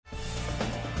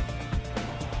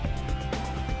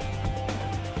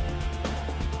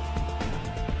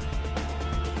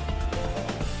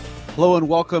Hello and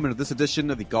welcome to this edition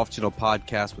of the Golf Channel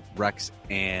podcast with Rex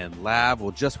and Lav.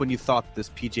 Well, just when you thought this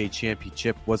PGA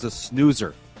Championship was a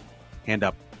snoozer, hand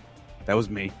up, that was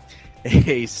me.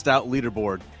 A stout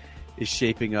leaderboard is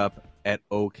shaping up at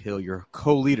Oak Hill. Your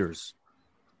co-leaders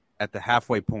at the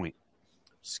halfway point: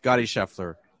 Scottie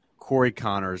Scheffler, Corey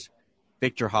Connors,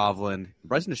 Viktor Hovland.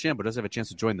 Bryson DeChambeau does have a chance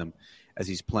to join them as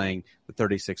he's playing the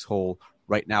 36th hole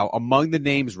right now. Among the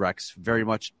names, Rex, very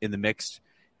much in the mix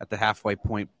at the halfway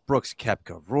point: Brooks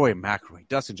Koepka, Rory McIlroy,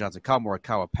 Dustin Johnson, Collin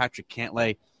Morikawa, Patrick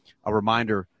Cantlay. A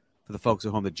reminder for the folks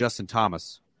at home that Justin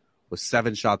Thomas was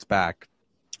 7 shots back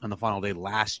on the final day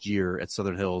last year at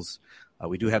Southern Hills.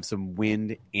 We do have some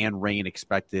wind and rain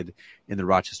expected in the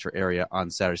Rochester area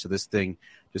on Saturday, so this thing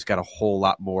just got a whole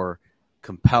lot more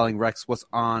compelling. Rex, what's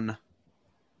on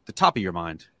the top of your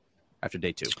mind after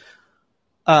day 2?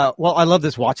 Well, I love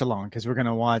this watch along because we're going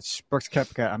to watch Brooks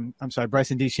Koepka,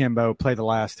 Bryson DeChambeau play the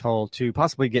last hole to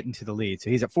possibly get into the lead. So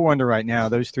he's at 4 under right now.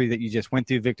 Those 3 that you just went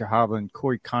through, Viktor Hovland,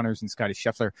 Corey Connors, and Scottie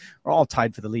Scheffler, are all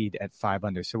tied for the lead at 5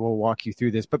 under. So we'll walk you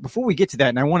through this. But before we get to that,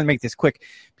 and I want to make this quick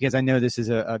because I know this is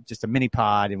just a mini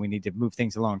pod and we need to move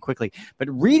things along quickly. But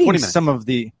reading some of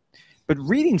the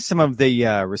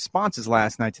responses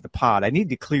last night to the pod, I need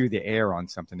to clear the air on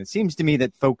something. It seems to me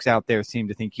that folks out there seem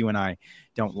to think you and I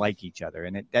don't like each other.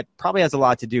 And that probably has a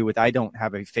lot to do with I don't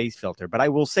have a face filter. But I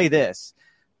will say this,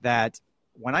 that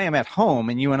when I am at home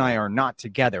and you and I are not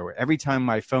together, every time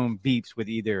my phone beeps with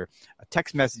either a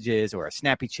text messages or a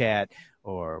snappy chat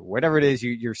or whatever it is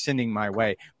you're sending my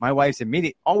way, my wife's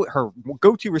her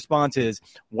go-to response is,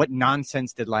 "What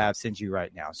nonsense did Lav send you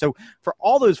right now?" So for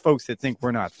all those folks that think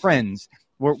we're not friends,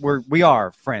 we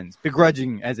are friends,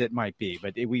 begrudging as it might be,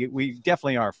 but we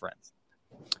definitely are friends.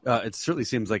 It certainly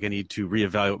seems like I need to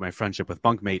reevaluate my friendship with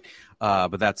Bunkmate,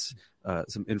 but that's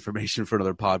some information for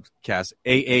another podcast.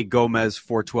 AA Gomez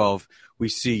 412, we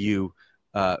see you.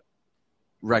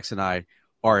 Rex and I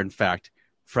are, in fact,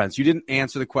 friends. You didn't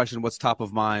answer the question, what's top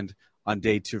of mind on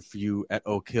day 2 for you at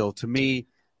Oak Hill? To me,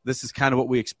 this is kind of what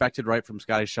we expected, right, from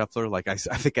Scottie Scheffler. Like I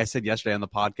think I said yesterday on the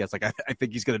podcast, like I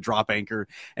think he's going to drop anchor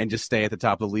and just stay at the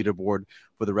top of the leaderboard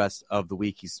for the rest of the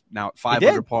week. He's now at 5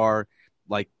 under par.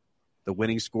 Like, the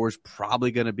winning score is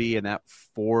probably going to be in that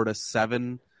 4 to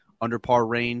 7 under par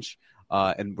range.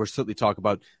 And we're certainly talking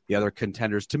about the other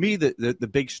contenders. To me, the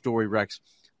big story, Rex,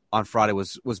 on Friday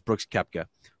was Brooks Koepka.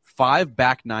 5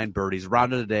 back 9 birdies,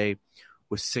 rounded a day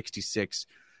with 66.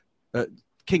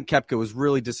 King Koepka was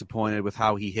really disappointed with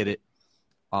how he hit it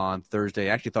on Thursday.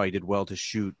 I actually thought he did well to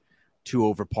shoot 2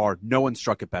 over par. No one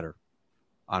struck it better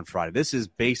on Friday. This is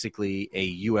basically a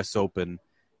U.S. Open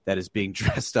that is being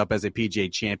dressed up as a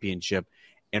PGA Championship,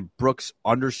 and Brooks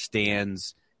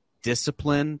understands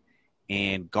discipline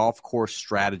and golf course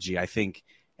strategy, I think,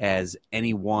 as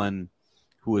anyone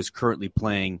who is currently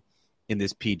playing in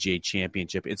this PGA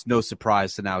Championship. It's no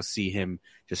surprise to now see him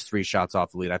just 3 shots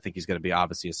off the lead. I think he's going to be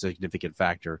obviously a significant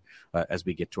factor as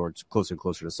we get towards closer and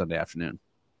closer to Sunday afternoon.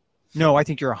 No, I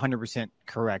think you're 100%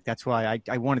 correct. That's why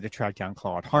I wanted to track down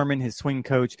Claude Harmon, his swing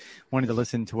coach, wanted to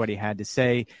listen to what he had to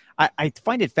say. I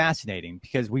find it fascinating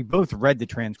because we both read the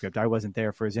transcript. I wasn't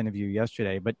there for his interview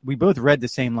yesterday, but we both read the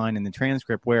same line in the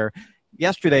transcript where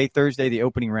yesterday, Thursday, the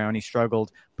opening round, he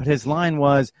struggled, but his line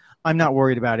was, "I'm not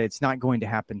worried about it. It's not going to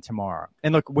happen tomorrow."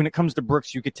 And look, when it comes to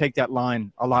Brooks, you could take that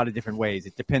line a lot of different ways.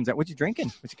 It depends on what you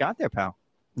drinking. What you got there, pal?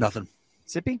 Nothing.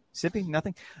 Sippy,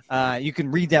 nothing. You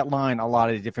can read that line a lot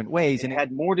of different ways. And it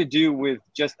had more to do with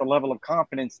just the level of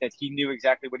confidence that he knew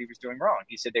exactly what he was doing wrong.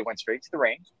 He said they went straight to the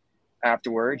range.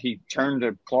 Afterward, he turned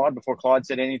to Claude before Claude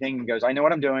said anything. He goes, "I know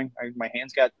what I'm doing. My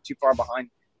hands got too far behind,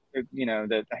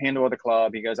 the handle of the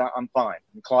club." He goes, "I'm fine."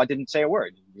 And Claude didn't say a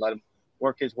word. He let him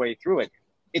work his way through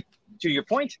it. To your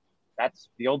point, that's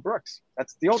the old Brooks.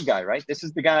 That's the old guy, right? This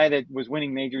is the guy that was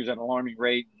winning majors at an alarming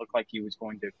rate, looked like he was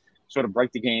going to sort of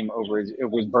break the game over his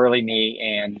burly knee,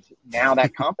 and now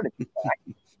that confidence is back.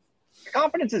 The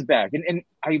confidence is back. And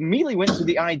I immediately went to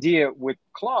the idea with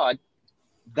Claude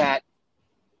that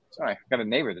 – sorry, I've got a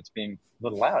neighbor that's being a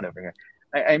little loud over here.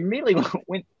 I immediately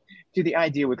went to the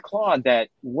idea with Claude that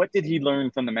what did he learn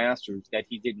from the Masters that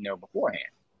he didn't know beforehand?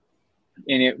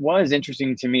 And it was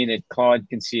interesting to me that Claude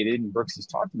conceded, and Brooks has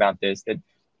talked about this, that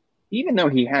even though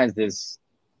he has this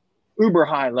uber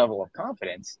high level of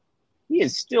confidence, he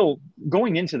is still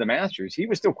going into the Masters. He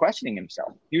was still questioning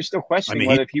himself. He was still questioning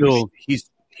whether he's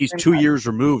 2 years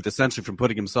removed essentially from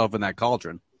putting himself in that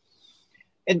cauldron.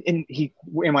 And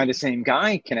am I the same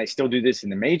guy? Can I still do this in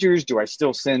the majors? Do I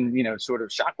still send, sort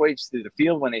of shockwaves through the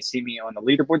field when they see me on the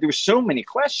leaderboard? There were so many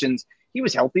questions. He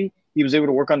was healthy. He was able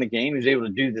to work on the game. He was able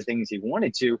to do the things he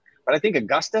wanted to. But I think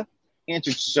Augusta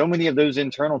answered so many of those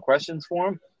internal questions for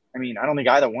him I mean, I don't think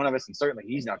either one of us, and certainly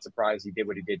he's not surprised he did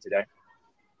what he did today.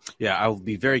 Yeah, I'll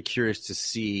be very curious to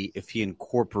see if he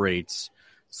incorporates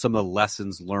some of the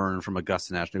lessons learned from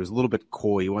Augusta National. He was a little bit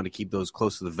coy. He wanted to keep those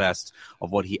close to the vest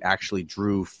of what he actually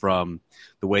drew from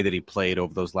the way that he played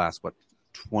over those last,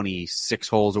 26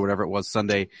 holes or whatever it was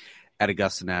Sunday at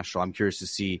Augusta National. I'm curious to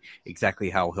see exactly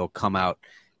how he'll come out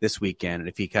this weekend and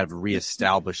if he kind of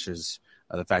reestablishes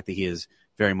the fact that he is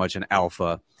very much an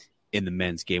alpha in the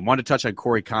men's game. Wanted to touch on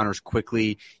Corey Connors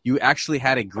quickly. You actually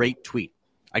had a great tweet.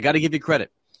 I got to give you credit.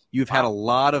 You've had a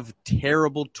lot of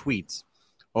terrible tweets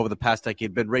over the past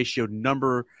decade, been ratioed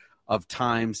number of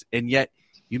times, and yet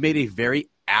you made a very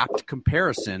apt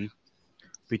comparison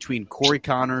between Corey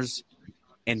Connors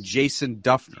and Jason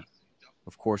Dufner.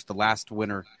 Of course, the last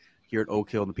winner here at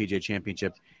Oak Hill in the PGA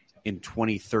Championship in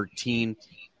 2013.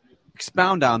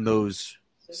 Expound on those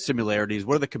similarities.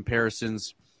 What are the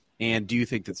comparisons, and do you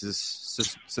think this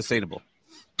is sustainable?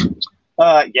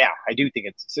 Yeah, I do think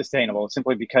it's sustainable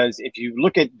simply because if you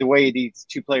look at the way these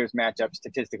two players match up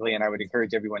statistically, and I would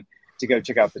encourage everyone to go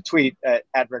check out the tweet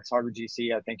at Rex Lav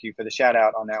GC. Thank you for the shout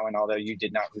out on that one, although you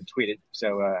did not retweet it.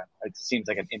 So it seems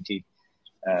like an empty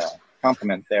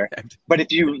compliment there. But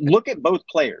if you look at both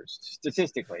players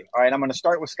statistically, all right, I'm going to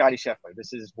start with Scotty Scheffler.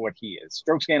 This is what he is.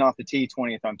 Strokes gained off the tee,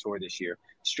 20th on tour this year.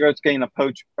 Strokes gained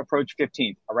approach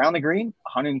 15th. Around the green,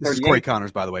 138. This is Corey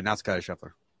Connors, by the way, not Scotty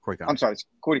Scheffler. Corey Connors. I'm sorry, it's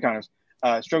Corey Connors.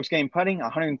 Strokes gained putting,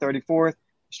 134th.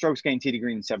 Strokes gained tee to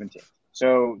green, 17th.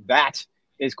 So that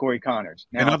is Corey Connors.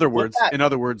 Now, in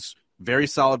other words, very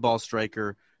solid ball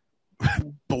striker,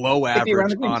 below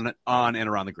average on and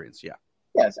around the greens. Yeah.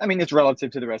 Yes, I mean, it's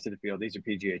relative to the rest of the field. These are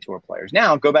PGA Tour players.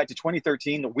 Now, go back to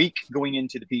 2013, the week going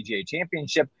into the PGA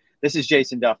Championship. This is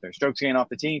Jason Dufner. Strokes gained off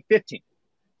the tee, 15th.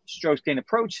 Strokes gained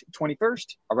approach,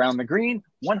 21st. Around the green,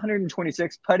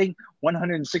 126th. Putting,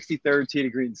 163rd. Tee to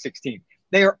green, 16th.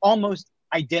 They are almost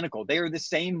identical. They are the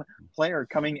same player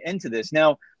coming into this.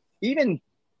 Now, even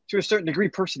to a certain degree,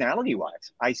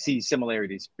 personality-wise, I see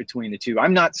similarities between the two.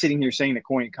 I'm not sitting here saying that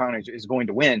Corey Connors is going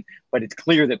to win, but it's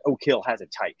clear that Oak Hill has a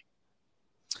type.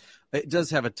 It does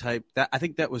have a type. I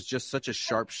think that was just such a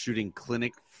sharp-shooting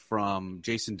clinic from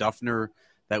Jason Dufner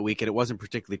that week, and it wasn't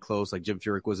particularly close. Like Jim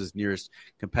Furyk was his nearest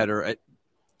competitor.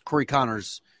 Corey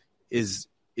Connors is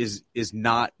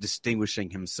not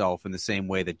distinguishing himself in the same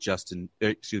way that Jason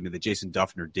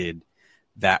Dufner did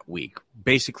that week.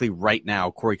 Basically, right now,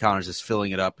 Corey Connors is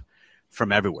filling it up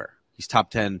from everywhere. He's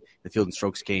top 10 in the field in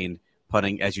strokes gained,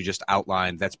 putting, as you just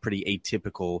outlined. That's pretty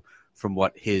atypical from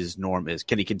what his norm is.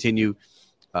 Can he continue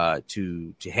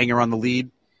to hang around the lead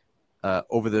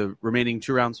over the remaining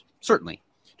two rounds? Certainly.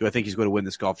 Do I think he's going to win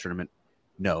this golf tournament?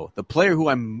 No. The player who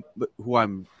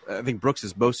I think Brooks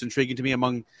is most intriguing to me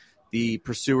among the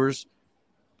pursuers,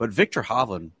 but Viktor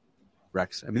Hovland,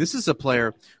 Rex. I mean, this is a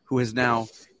player who has now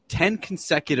 10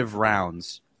 consecutive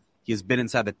rounds. He has been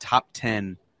inside the top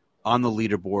 10 on the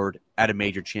leaderboard at a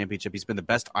major championship. He's been the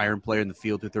best iron player in the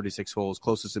field through 36 holes,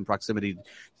 closest in proximity to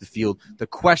the field. The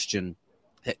question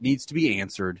that needs to be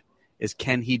answered is,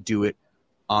 can he do it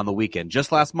on the weekend?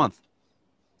 Just last month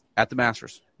at the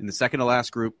Masters, in the second to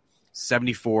last group,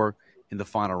 74 in the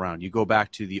final round. You go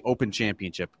back to the Open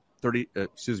Championship,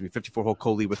 54-hole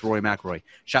co-lead with Rory McIlroy,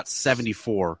 shot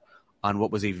 74 on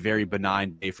what was a very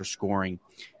benign day for scoring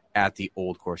at the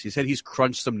Old Course. He said he's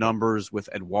crunched some numbers with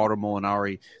Eduardo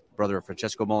Molinari, brother of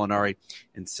Francesco Molinari,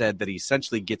 and said that he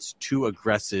essentially gets too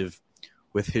aggressive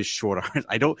with his short irons.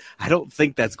 I don't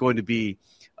think that's going to be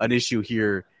an issue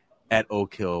here at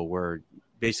Oak Hill, where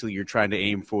basically you're trying to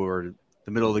aim for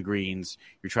the middle of the greens.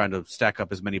 You're trying to stack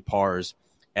up as many pars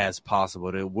as possible.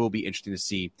 And it will be interesting to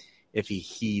see if he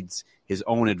heeds his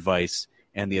own advice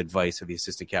and the advice of the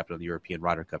assistant captain of the European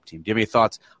Ryder Cup team. Do you have any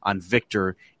thoughts on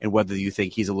Viktor and whether you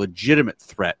think he's a legitimate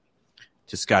threat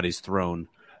to Scotty's throne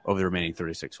over the remaining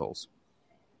 36 holes?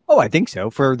 Oh, I think so,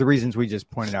 for the reasons we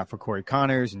just pointed out for Corey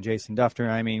Connors and Jason Dufner.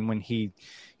 I mean, when he's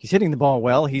hitting the ball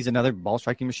well, he's another ball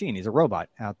striking machine. He's a robot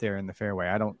out there in the fairway.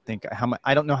 I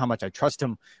don't know how much I trust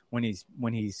him when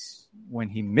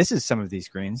he misses some of these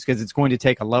greens, because it's going to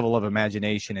take a level of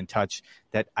imagination and touch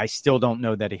that I still don't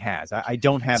know that he has. I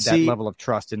don't have that level of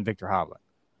trust in Viktor Hovland.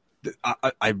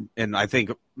 I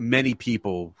think many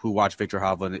people who watch Viktor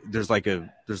Hovland, there's like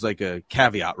a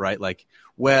caveat, right? Like,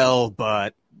 well,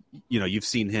 but you've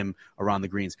seen him around the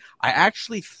greens. I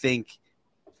actually think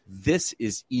this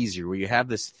is easier, where you have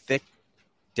this thick,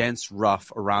 dense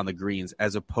rough around the greens,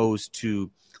 as opposed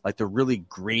to like the really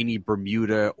grainy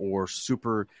Bermuda or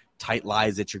super tight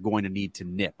lies that you're going to need to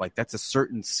nip. Like, that's a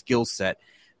certain skill set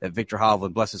that Viktor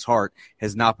Hovland, bless his heart,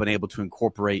 has not been able to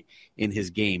incorporate in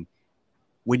his game.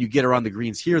 When you get around the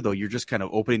greens here, though, you're just kind of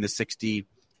opening the 60,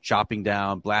 chopping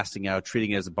down, blasting out,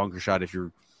 treating it as a bunker shot if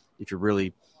you're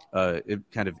really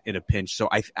kind of in a pinch. So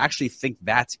I actually think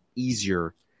that's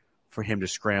easier for him to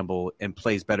scramble and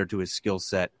plays better to his skill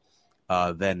set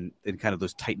than in kind of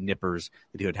those tight nippers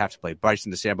that he would have to play.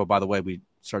 Bryson DeChambeau, by the way, we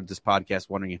started this podcast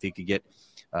wondering if he could get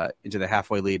into the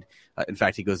halfway lead. In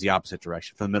fact, he goes the opposite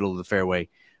direction from the middle of the fairway,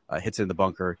 hits it in the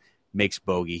bunker, makes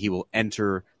bogey. He will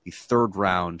enter the third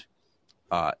round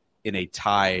in a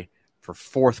tie for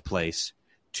fourth place,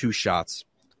 2 shots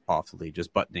off the lead,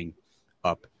 just buttoning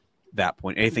up that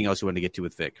point. Anything else you want to get to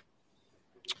with Vic?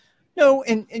 No,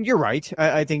 and you're right.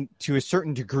 I think to a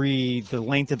certain degree, the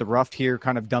length of the rough here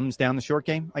kind of dumbs down the short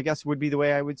game, I guess would be the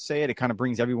way I would say it. It kind of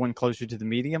brings everyone closer to the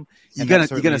medium. You gonna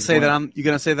say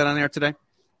that on air today?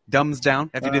 Dumbs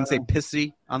down after you didn't say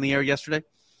pissy on the air yesterday?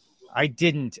 I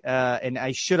didn't, and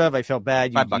I should have. I felt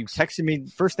bad. You texted me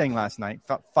first thing last night,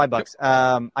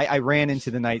 $5. I ran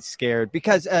into the night scared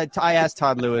because I asked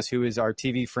Todd Lewis, who is our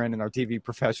TV friend and our TV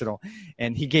professional,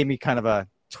 and he gave me kind of a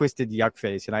twisted yuck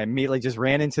face, and I immediately just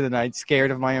ran into the night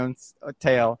scared of my own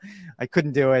tail. I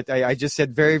couldn't do it. I just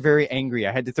said very, very angry.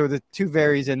 I had to throw the 2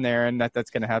 veries in there, and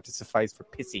that's going to have to suffice for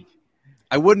pissy.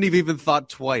 I wouldn't have even thought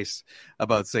twice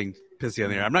about saying pissy on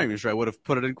the air. I'm not even sure I would have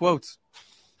put it in quotes.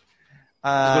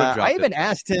 I even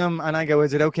asked him, and I go,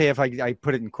 is it okay if I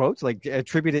put it in quotes, like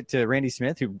attribute it to Randy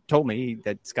Smith, who told me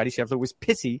that Scotty Scheffler was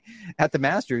pissy at the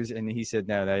Masters, and he said,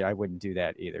 no, I wouldn't do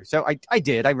that either. So I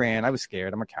did. I ran. I was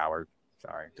scared. I'm a coward.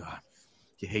 Sorry. God,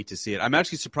 you hate to see it. I'm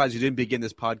actually surprised you didn't begin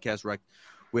this podcast, Rick,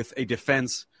 with a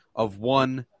defense of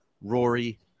one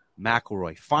Rory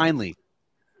McIlroy. Finally,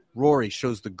 Rory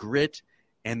shows the grit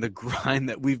and the grind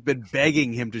that we've been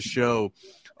begging him to show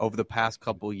over the past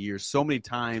couple of years, so many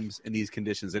times in these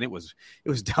conditions, and it was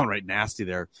downright nasty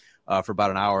there for about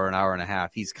an hour and a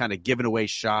half. He's kind of given away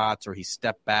shots, or he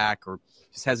stepped back, or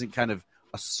just hasn't kind of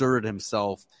asserted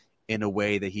himself in a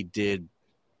way that he did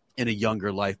in a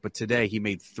younger life. But today he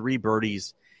made 3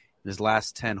 birdies in his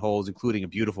last 10 holes, including a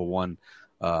beautiful one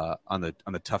on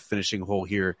the tough finishing hole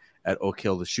here at Oak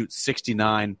Hill to shoot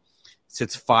 69,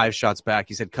 sits 5 shots back.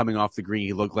 He said coming off the green,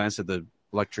 he glanced at the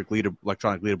electronic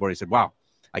leaderboard. He said, wow,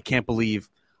 I can't believe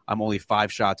I'm only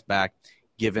 5 shots back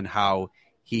given how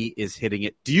he is hitting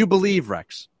it. Do you believe,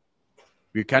 Rex?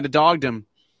 We kind of dogged him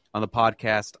on the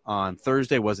podcast on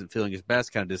Thursday, wasn't feeling his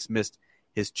best, kind of dismissed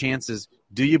his chances.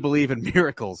 Do you believe in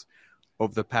miracles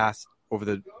over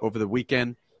the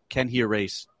weekend? Can he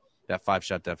erase that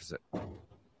 5-shot deficit?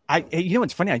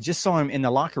 It's funny. I just saw him in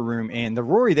the locker room, and the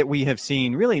Rory that we have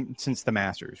seen really since the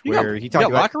Masters, where he talked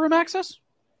about locker room access.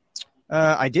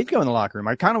 I did go in the locker room.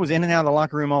 I kind of was in and out of the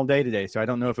locker room all day today, so I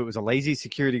don't know if it was a lazy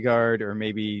security guard or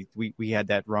maybe we had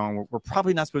that wrong. We're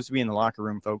probably not supposed to be in the locker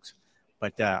room, folks.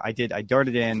 But I did. I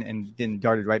darted in and then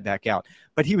darted right back out.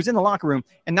 But he was in the locker room,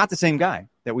 and not the same guy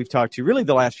that we've talked to really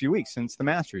the last few weeks since the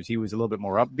Masters. He was a little bit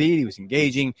more upbeat. He was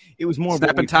engaging. It was more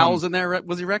snapping towels in there.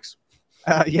 Was he, Rex?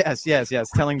 Yes.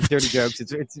 Telling dirty jokes.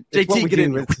 It's JT, what we get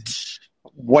do. in.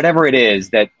 Whatever it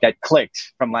is that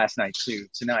clicked from last night to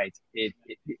tonight, it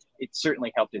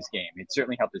certainly helped his game. It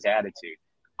certainly helped his attitude.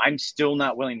 I'm still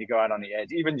not willing to go out on the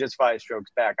edge, even just 5 strokes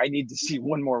back. I need to see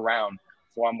one more round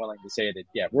before I'm willing to say that,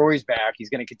 yeah, Rory's back. He's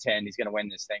going to contend. He's going to win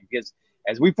this thing. Because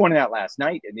as we pointed out last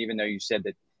night, and even though you said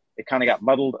that it kind of got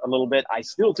muddled a little bit, I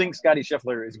still think Scotty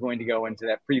Scheffler is going to go into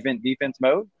that prevent defense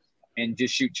mode and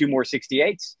just shoot 2 more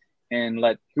 68s and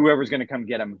let whoever's going to come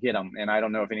get him. And I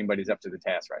don't know if anybody's up to the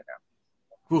task right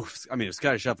now. Oof, I mean, if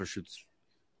Scotty Scheffler shoots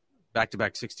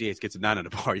back-to-back 68s, gets a 9 on the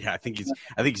bar, yeah, I think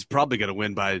he's probably going to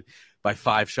win by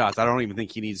 5 shots. I don't even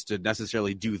think he needs to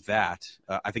necessarily do that.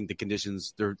 I think the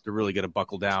conditions, they're really going to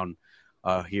buckle down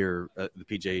here, the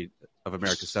PGA of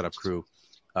America setup crew,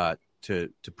 to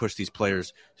push these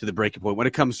players to the breaking point. When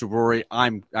it comes to Rory,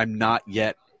 I'm not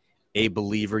yet a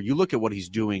believer. You look at what he's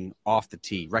doing off the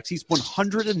tee. Rex, he's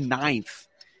 109th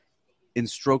in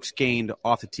strokes gained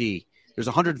off the tee. There's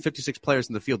 156 players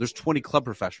in the field. There's 20 club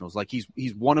professionals. Like he's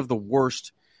one of the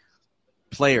worst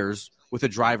players with a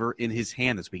driver in his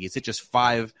hand this week. He's hit just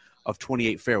 5 of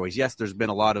 28 fairways. Yes, there's been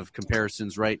a lot of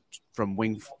comparisons, right, from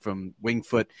Wingfoot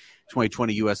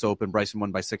 2020 U.S. Open. Bryson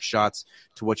won by 6 shots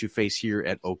to what you face here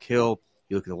at Oak Hill.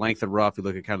 You look at the length of rough. You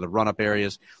look at kind of the run-up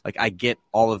areas. Like, I get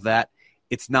all of that.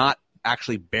 It's not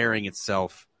actually bearing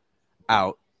itself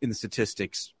out in the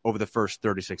statistics over the first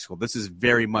 36 holes. This is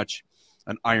very much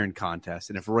an iron contest.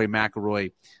 And if Rory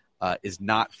McIlroy is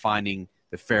not finding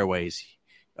the fairways,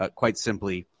 quite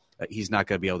simply, he's not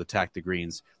going to be able to attack the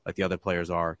greens like the other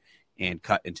players are and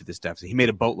cut into this deficit. He made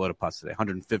a boatload of putts today,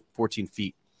 114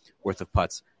 feet worth of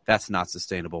putts. That's not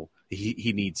sustainable.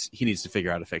 He needs to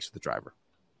figure out a fix with the driver.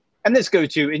 And this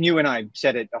goes to, and you and I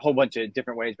said it a whole bunch of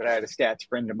different ways, but I had a stats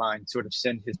friend of mine sort of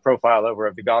send his profile over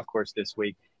of the golf course this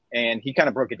week, and he kind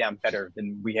of broke it down better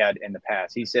than we had in the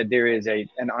past. He said there is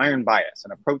an iron bias,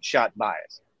 an approach shot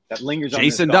bias that lingers on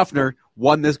Jason Duffner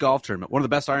won this golf tournament, one of the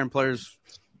best iron players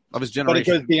of his generation.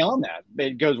 But it goes beyond that.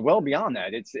 It goes well beyond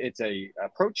that. It's a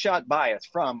approach shot bias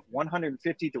from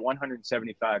 150 to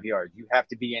 175 yards. You have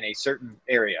to be in a certain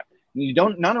area. You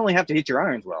don't not only have to hit your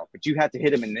irons well, but you have to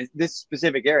hit them in this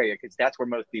specific area because that's where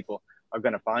most people are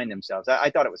going to find themselves. I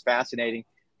thought it was fascinating.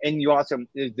 And you also,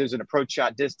 there's an approach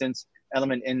shot distance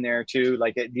element in there too.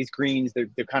 Like these greens,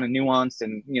 they're kind of nuanced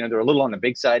and, they're a little on the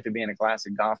big side for being a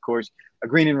classic golf course. A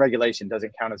green in regulation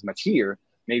doesn't count as much here,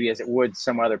 maybe as it would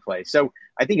some other place. So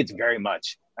I think it's very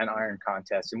much an iron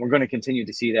contest, and we're going to continue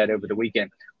to see that over the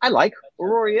weekend. I like where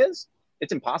Rory is.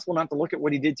 It's impossible not to look at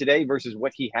what he did today versus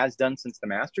what he has done since the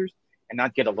Masters and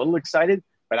not get a little excited,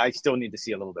 but I still need to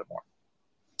see a little bit more.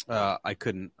 I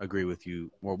couldn't agree with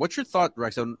you more. What's your thought,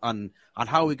 Rex, on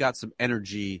how we got some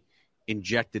energy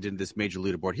injected in this major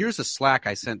leaderboard? Here's a Slack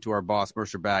I sent to our boss,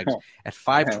 Mercer Baggs, at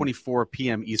 5:24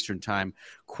 p.m. Eastern time.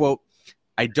 Quote,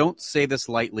 "I don't say this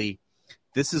lightly.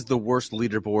 This is the worst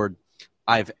leaderboard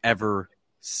I've ever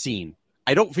seen."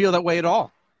 I don't feel that way at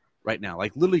all right now.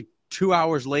 Like literally 2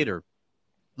 hours later,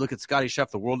 look at Scotty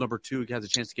Scheffler, world number 2. He has a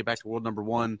chance to get back to world number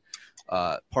 1,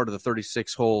 part of the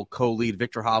 36-hole co-lead.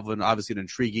 Viktor Hovland, obviously an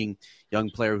intriguing young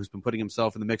player who's been putting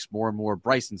himself in the mix more and more.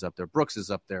 Bryson's up there. Brooks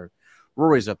is up there.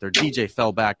 Rory's up there. DJ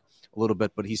fell back a little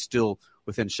bit, but he's still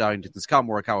within shouting distance. Scott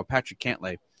Morikawa, Patrick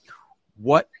Cantlay.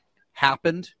 What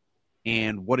happened,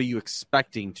 and what are you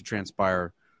expecting to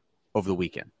transpire over the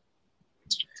weekend?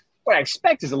 What I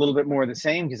expect is a little bit more of the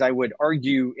same, because I would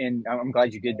argue, and I'm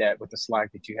glad you did that with the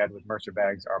Slack that you had with Mercer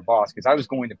Baggs, our boss, because I was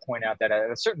going to point out that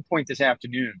at a certain point this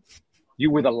afternoon,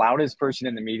 you were the loudest person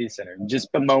in the media center,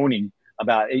 just bemoaning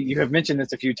about, you have mentioned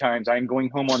this a few times, I'm going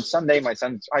home on Sunday, my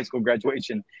son's high school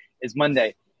graduation is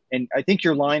Monday, and I think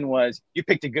your line was, you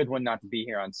picked a good one not to be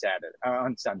here on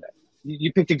Sunday.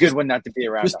 You picked a good one not to be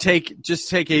around. Just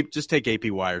take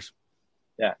AP wires.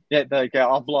 Yeah. Like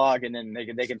I'll blog, and then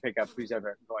they can pick up who's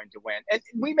ever going to win. And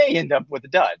we may end up with a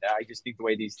dud. I just think the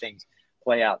way these things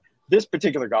play out. This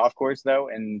particular golf course, though,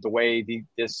 and the way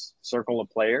this circle of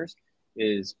players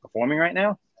is performing right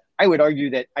now, I would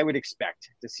argue that I would expect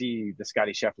to see the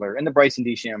Scotty Scheffler and the Bryson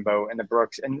DeChambeau and the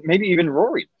Brooks and maybe even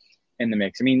Rory in the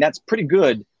mix. I mean, that's pretty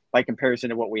good by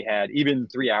comparison to what we had even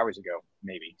 3 hours ago,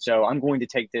 maybe. So I'm going to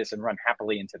take this and run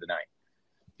happily into the night.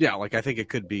 Yeah, like I think it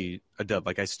could be a dub.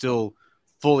 Like I still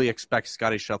fully expect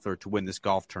Scotty Scheffler to win this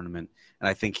golf tournament, and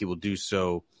I think he will do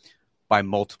so by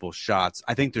multiple shots.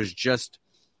 I think there's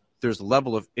a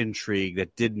level of intrigue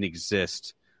that didn't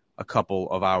exist a couple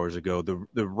of hours ago.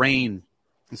 The rain,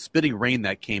 the spitting rain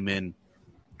that came in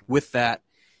with that,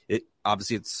 it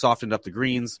softened up the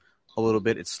greens a little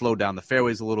bit. It slowed down the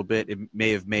fairways a little bit. It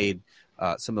may have made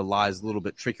some of the lies a little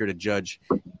bit trickier to judge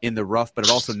in the rough, but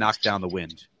it also knocked down the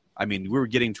wind. I mean, we were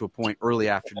getting to a point early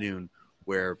afternoon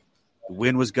where the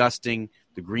wind was gusting,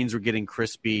 the greens were getting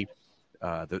crispy,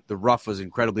 the rough was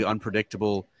incredibly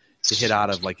unpredictable to hit out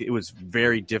of. Like, it was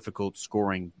very difficult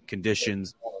scoring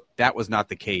conditions. That was not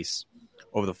the case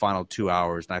over the final 2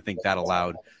 hours, and I think that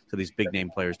allowed to these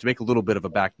big-name players to make a little bit of a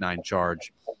back nine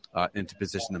charge and to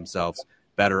position themselves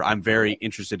better. I'm very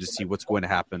interested to see what's going to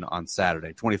happen on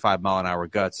Saturday. 25-mile-an-hour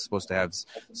guts, supposed to have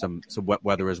some wet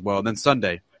weather as well. And then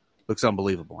Sunday looks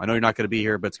unbelievable. I know you're not going to be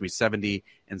here, but it's going to be 70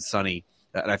 and sunny.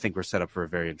 And I think we're set up for a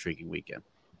very intriguing weekend.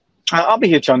 I'll be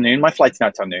here till noon. My flight's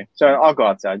not till noon. So I'll go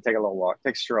outside, take a little walk,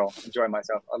 take a stroll, enjoy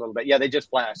myself a little bit. Yeah, they just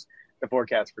flashed the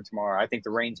forecast for tomorrow. I think the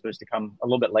rain's supposed to come a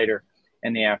little bit later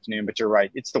in the afternoon, but you're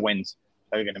right. It's the winds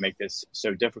that are going to make this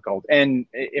so difficult. And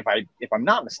if I'm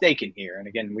not mistaken here, and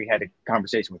again, we had a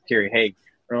conversation with Kerry Haig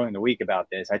earlier in the week about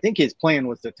this, I think his plan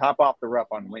was to top off the rough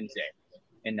on Wednesday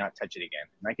and not touch it again.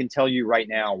 And I can tell you right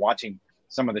now, watching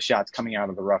some of the shots coming out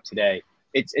of the rough today,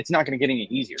 it's not going to get any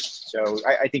easier. So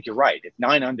I think you're right. If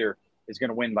 9 under is going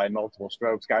to win by multiple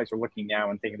strokes, guys are looking now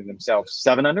and thinking to themselves,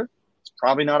 7 under, it's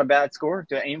probably not a bad score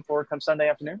to aim for come Sunday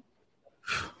afternoon.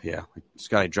 Yeah.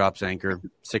 Scotty drops anchor,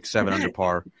 6-7 under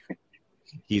par.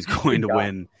 He's going to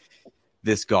win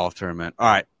this golf tournament.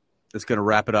 All right. That's going to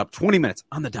wrap it up. 20 minutes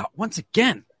on the dot once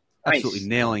again. Absolutely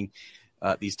nailing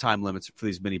these time limits for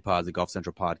these mini pods, the Golf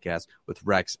Central podcast with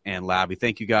Rex and Lavi.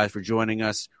 Thank you guys for joining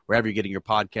us wherever you're getting your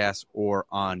podcasts or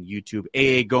on YouTube.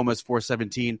 AA Gomez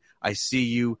 417. I see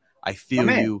you. I feel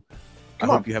you. I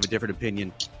hope you have a different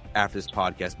opinion after this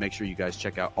podcast. Make sure you guys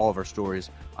check out all of our stories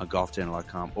on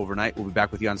golfchannel.com overnight. We'll be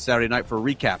back with you on Saturday night for a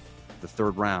recap of the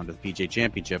third round of the PGA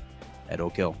Championship at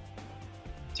Oak Hill.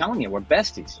 I'm telling you, we're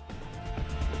besties.